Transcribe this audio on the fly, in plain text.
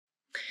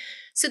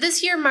So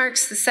this year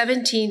marks the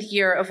 17th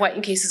year of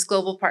White & Case's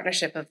global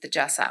partnership of the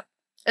Jessup.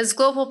 As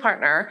global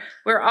partner,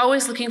 we're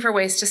always looking for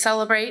ways to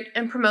celebrate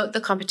and promote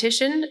the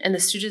competition and the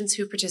students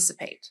who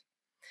participate.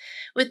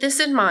 With this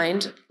in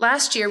mind,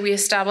 last year we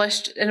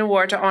established an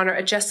award to honor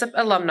a Jessup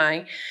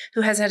alumni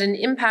who has had an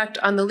impact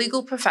on the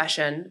legal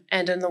profession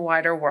and in the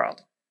wider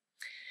world.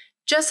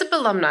 Jessup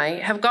alumni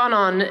have gone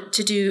on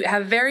to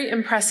have very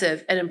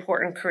impressive and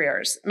important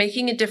careers,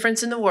 making a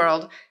difference in the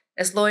world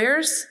as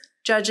lawyers,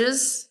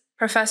 judges,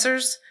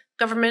 professors,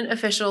 government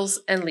officials,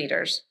 and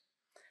leaders.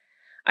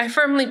 I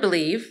firmly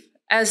believe,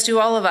 as do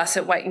all of us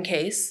at White &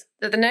 Case,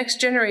 that the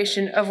next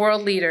generation of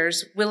world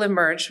leaders will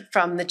emerge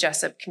from the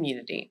Jessup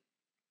community.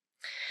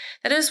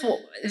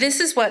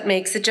 This is what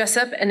makes the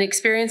Jessup and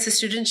experience the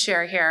students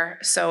share here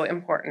so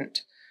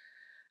important.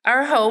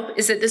 Our hope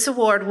is that this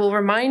award will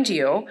remind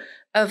you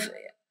of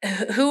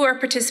who are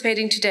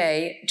participating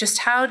today, just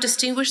how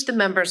distinguished the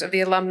members of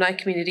the alumni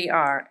community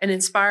are, and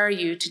inspire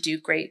you to do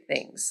great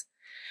things.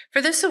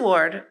 For this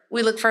award,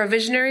 we look for a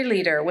visionary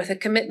leader with a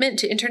commitment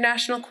to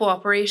international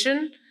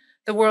cooperation,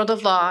 the world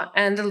of law,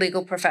 and the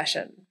legal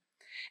profession.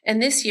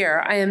 And this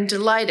year, I am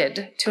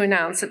delighted to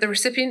announce that the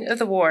recipient of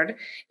the award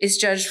is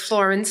Judge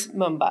Florence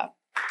Mumba.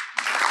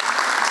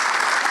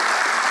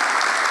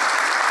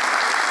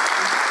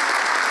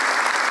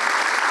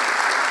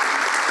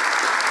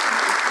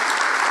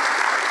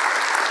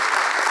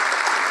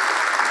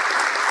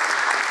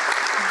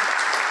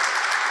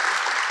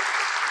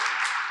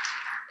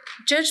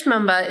 Judge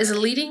Mumba is a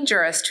leading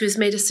jurist who has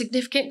made a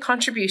significant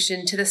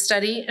contribution to the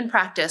study and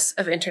practice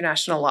of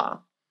international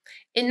law.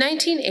 In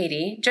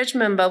 1980, Judge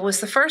Mumba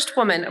was the first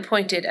woman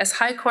appointed as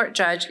High Court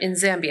Judge in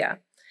Zambia.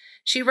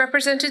 She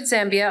represented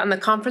Zambia on the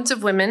Conference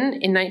of Women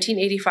in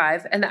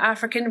 1985 and the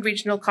African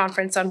Regional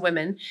Conference on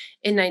Women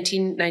in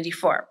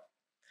 1994.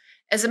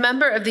 As a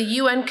member of the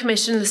UN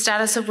Commission on the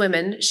Status of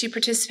Women, she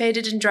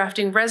participated in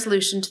drafting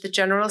resolution to the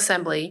General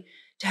Assembly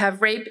to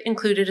have rape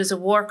included as a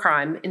war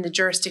crime in the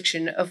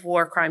jurisdiction of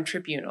war crime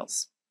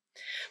tribunals.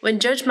 When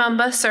Judge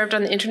Mumba served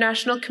on the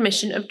International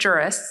Commission of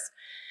Jurists,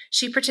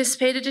 she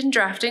participated in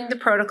drafting the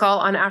Protocol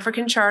on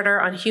African Charter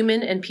on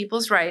Human and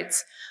People's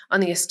Rights on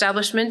the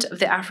establishment of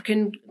the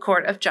African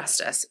Court of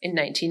Justice in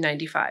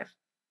 1995.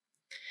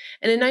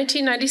 And in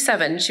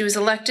 1997, she was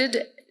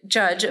elected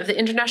judge of the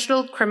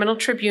International Criminal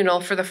Tribunal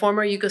for the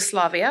former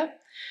Yugoslavia,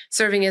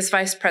 serving as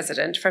vice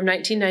president from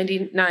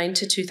 1999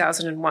 to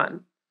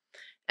 2001.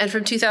 And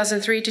from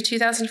 2003 to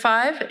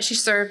 2005, she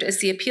served as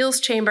the Appeals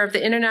Chamber of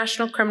the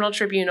International Criminal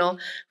Tribunal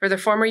for the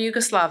former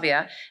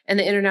Yugoslavia and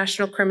the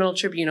International Criminal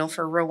Tribunal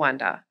for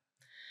Rwanda.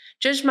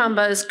 Judge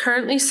Mumba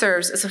currently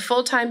serves as a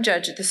full-time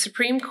judge at the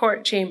Supreme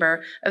Court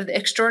Chamber of the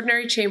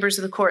Extraordinary Chambers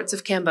of the Courts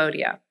of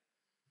Cambodia.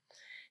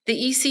 The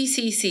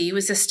ECCC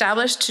was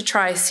established to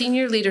try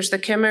senior leaders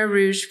of the Khmer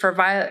Rouge for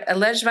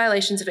alleged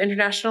violations of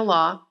international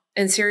law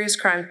and serious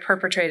crimes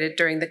perpetrated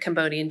during the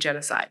Cambodian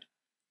genocide.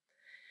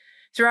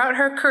 Throughout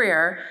her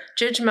career,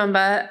 Judge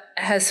Mumba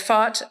has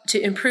fought to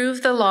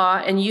improve the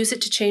law and use it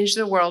to change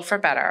the world for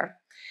better.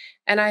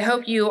 And I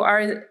hope you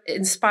are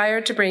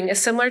inspired to bring a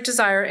similar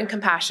desire and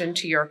compassion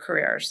to your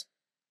careers.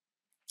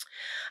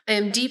 I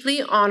am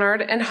deeply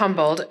honored and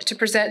humbled to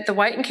present the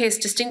White & Case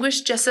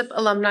Distinguished Jessup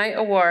Alumni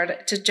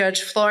Award to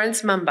Judge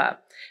Florence Mumba.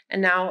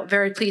 And now,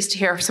 very pleased to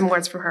hear some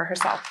words from her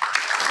herself.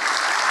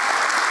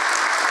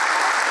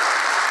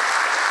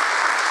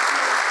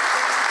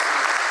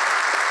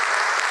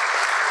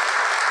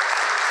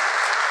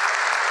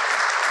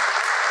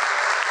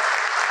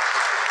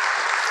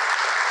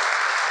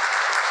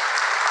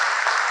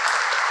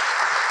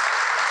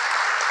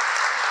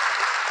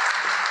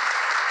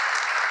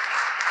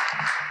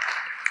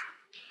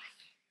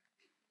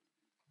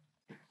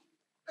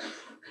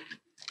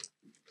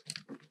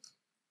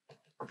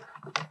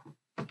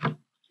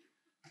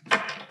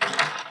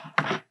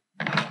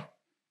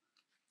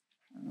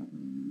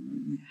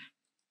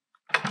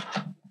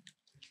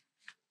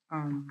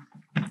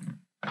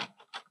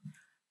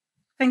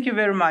 Thank you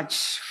very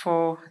much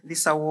for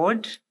this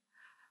award.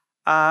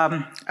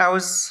 I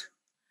was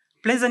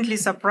pleasantly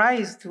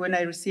surprised when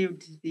I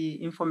received the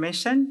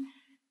information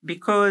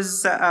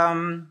because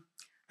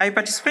I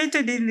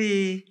participated in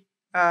the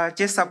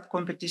Jessup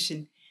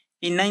competition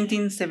in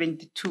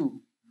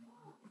 1972.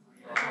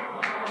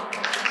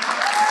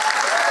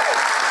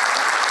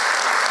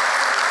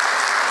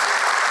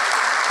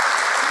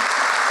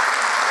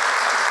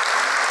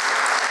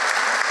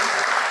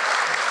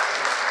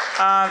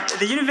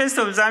 The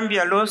University of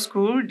Zambia Law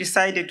School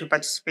decided to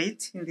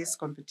participate in this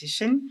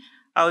competition.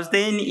 I was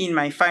then in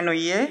my final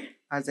year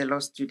as a law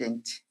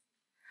student.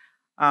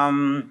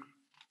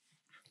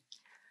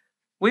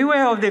 We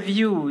were of the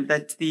view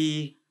that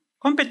the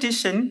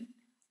competition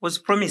was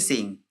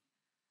promising,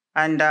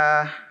 and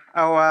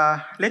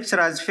our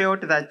lecturers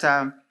felt that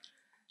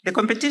the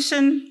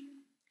competition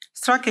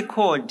struck a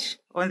chord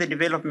on the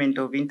development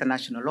of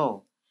international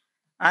law,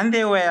 and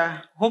they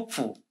were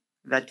hopeful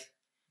that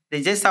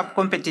the Jessup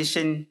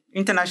competition,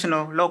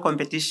 international law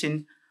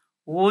competition,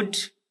 would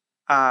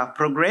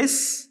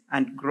progress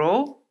and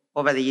grow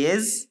over the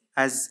years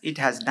as it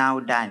has now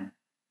done.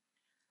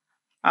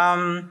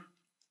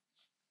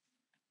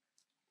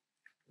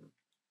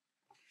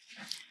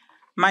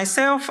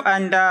 Myself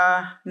and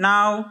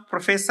now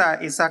Professor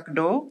Isaac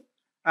Doe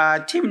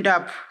teamed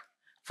up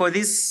for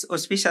this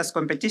auspicious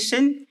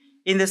competition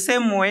in the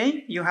same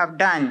way you have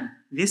done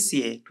this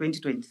year,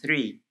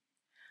 2023.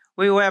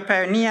 We were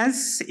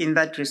pioneers in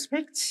that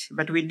respect,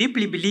 but we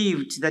deeply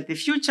believed that the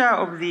future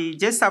of the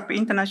Jessup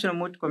International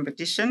Moot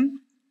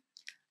Competition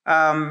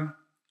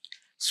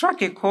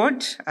struck a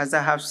chord, as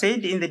I have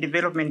said, in the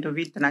development of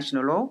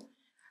international law.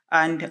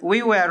 And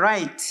we were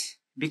right,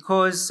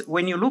 because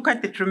when you look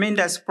at the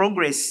tremendous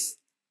progress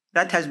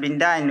that has been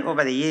done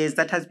over the years,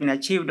 that has been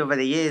achieved over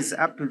the years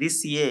up to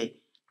this year,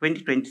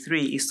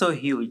 2023, is so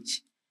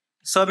huge.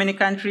 So many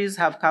countries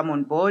have come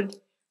on board,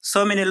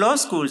 so many law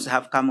schools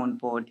have come on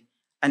board,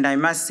 and I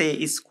must say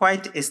it's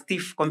quite a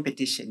stiff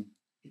competition.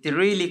 It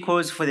really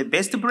calls for the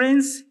best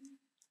brains,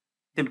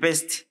 the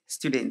best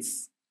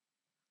students.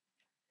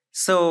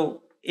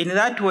 So in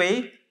that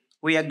way,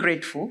 we are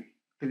grateful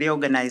to the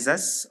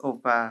organizers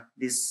of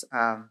this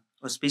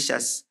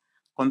auspicious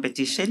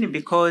competition,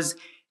 because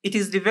it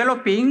is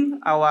developing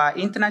our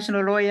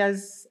international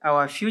lawyers,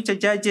 our future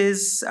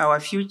judges, our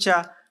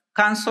future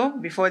counsel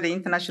before the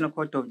International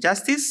Court of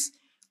Justice,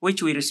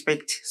 which we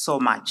respect so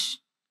much.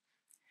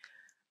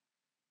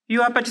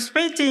 You are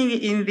participating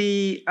in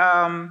the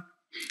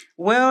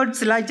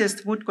world's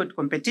largest moot court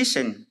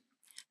competition.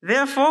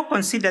 Therefore,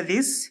 consider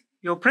this: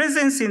 your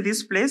presence in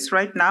this place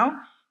right now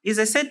is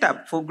a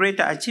setup for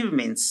greater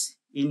achievements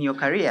in your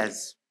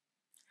careers.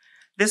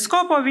 The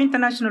scope of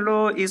international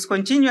law is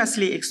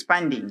continuously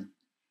expanding.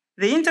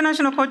 The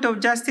International Court of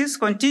Justice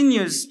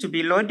continues to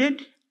be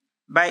lauded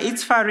by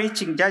its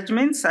far-reaching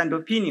judgments and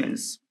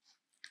opinions,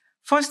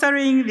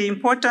 fostering the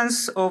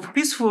importance of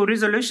peaceful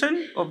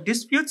resolution of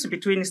disputes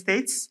between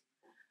states,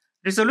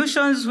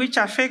 resolutions which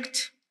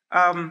affect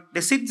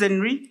the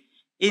citizenry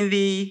in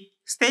the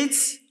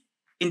states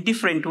in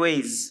different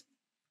ways.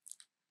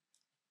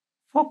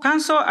 For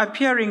counsel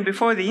appearing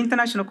before the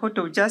International Court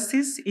of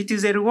Justice, it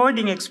is a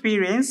rewarding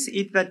experience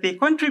in that they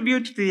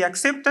contribute to the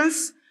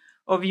acceptance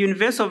of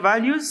universal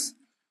values,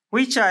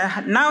 which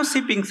are now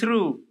seeping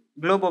through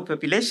global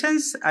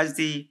populations as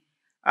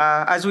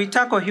we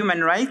tackle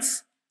human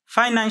rights,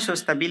 financial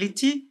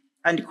stability,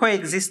 and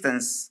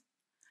coexistence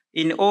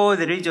in all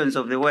the regions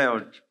of the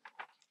world.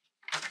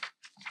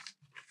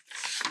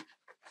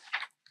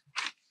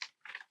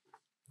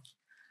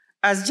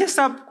 As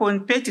Jessup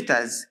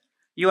competitors,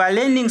 you are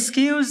learning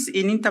skills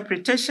in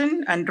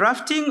interpretation and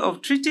drafting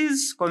of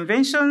treaties,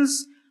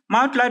 conventions,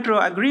 multilateral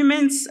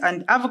agreements,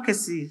 and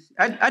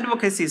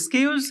advocacy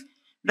skills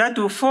that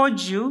will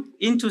forge you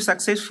into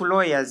successful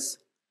lawyers.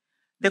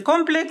 The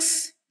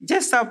complex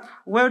Jessup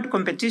World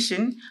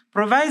Competition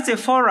provides a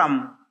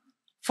forum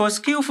for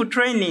skillful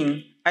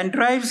training and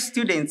drives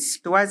students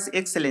towards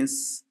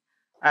excellence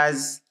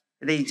as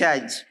they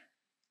judge.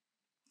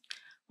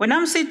 When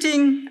I'm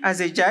sitting as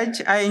a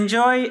judge, I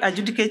enjoy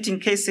adjudicating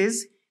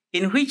cases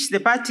in which the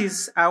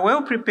parties are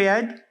well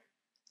prepared,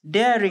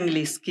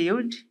 daringly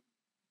skilled,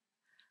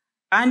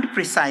 and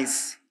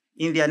precise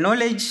in their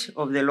knowledge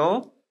of the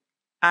law,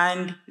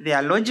 and they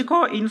are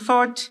logical in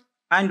thought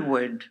and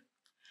word.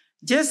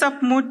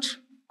 Jessup Moot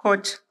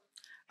Court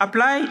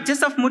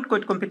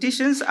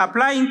competitions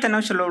apply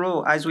international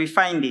law as we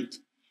find it,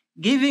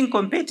 giving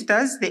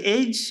competitors the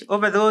edge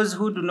over those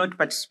who do not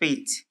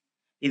participate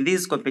in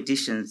these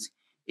competitions.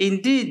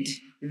 Indeed,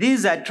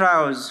 these are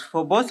trials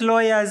for both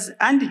lawyers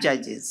and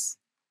judges.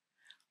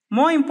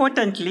 More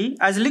importantly,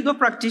 as legal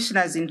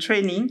practitioners in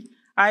training,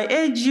 I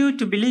urge you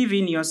to believe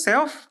in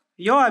yourself,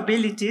 your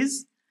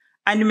abilities,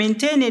 and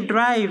maintain a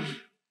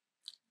drive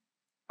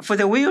for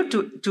the will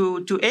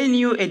to earn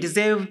you a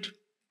deserved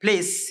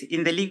place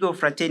in the legal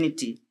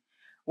fraternity.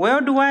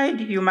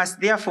 Worldwide, you must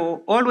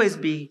therefore always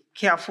be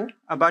careful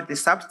about the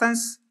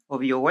substance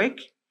of your work,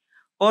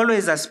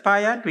 always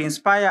aspire to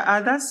inspire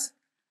others,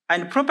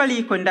 and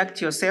properly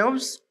conduct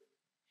yourselves,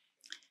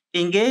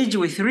 engage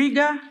with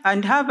rigor,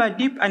 and have a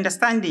deep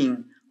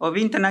understanding of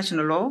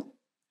international law.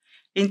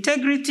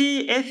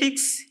 Integrity,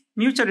 ethics,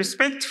 mutual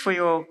respect for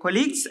your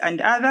colleagues and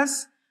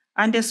others,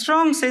 and a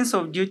strong sense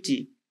of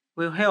duty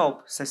will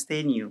help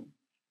sustain you.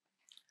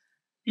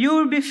 You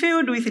will be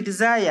filled with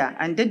desire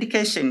and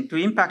dedication to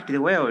impact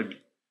the world,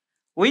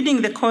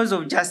 winning the cause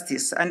of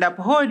justice and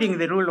upholding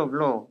the rule of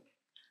law.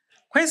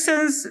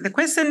 The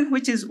question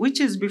which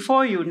is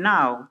before you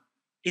now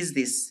is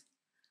this: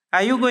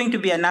 are you going to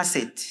be an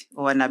asset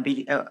or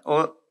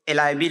a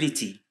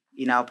liability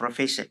in our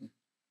profession?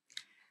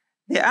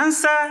 The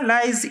answer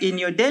lies in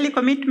your daily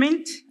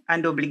commitment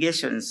and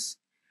obligations,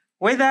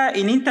 whether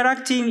in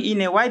interacting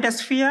in a wider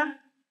sphere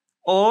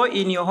or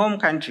in your home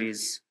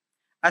countries,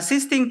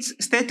 assisting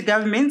state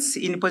governments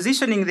in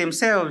positioning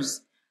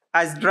themselves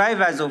as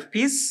drivers of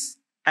peace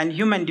and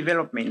human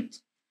development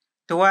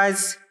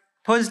towards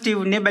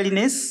positive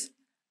neighborliness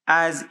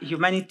as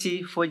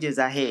humanity forges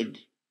ahead.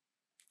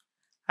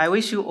 I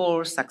wish you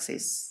all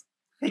success.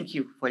 Thank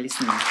you for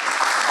listening.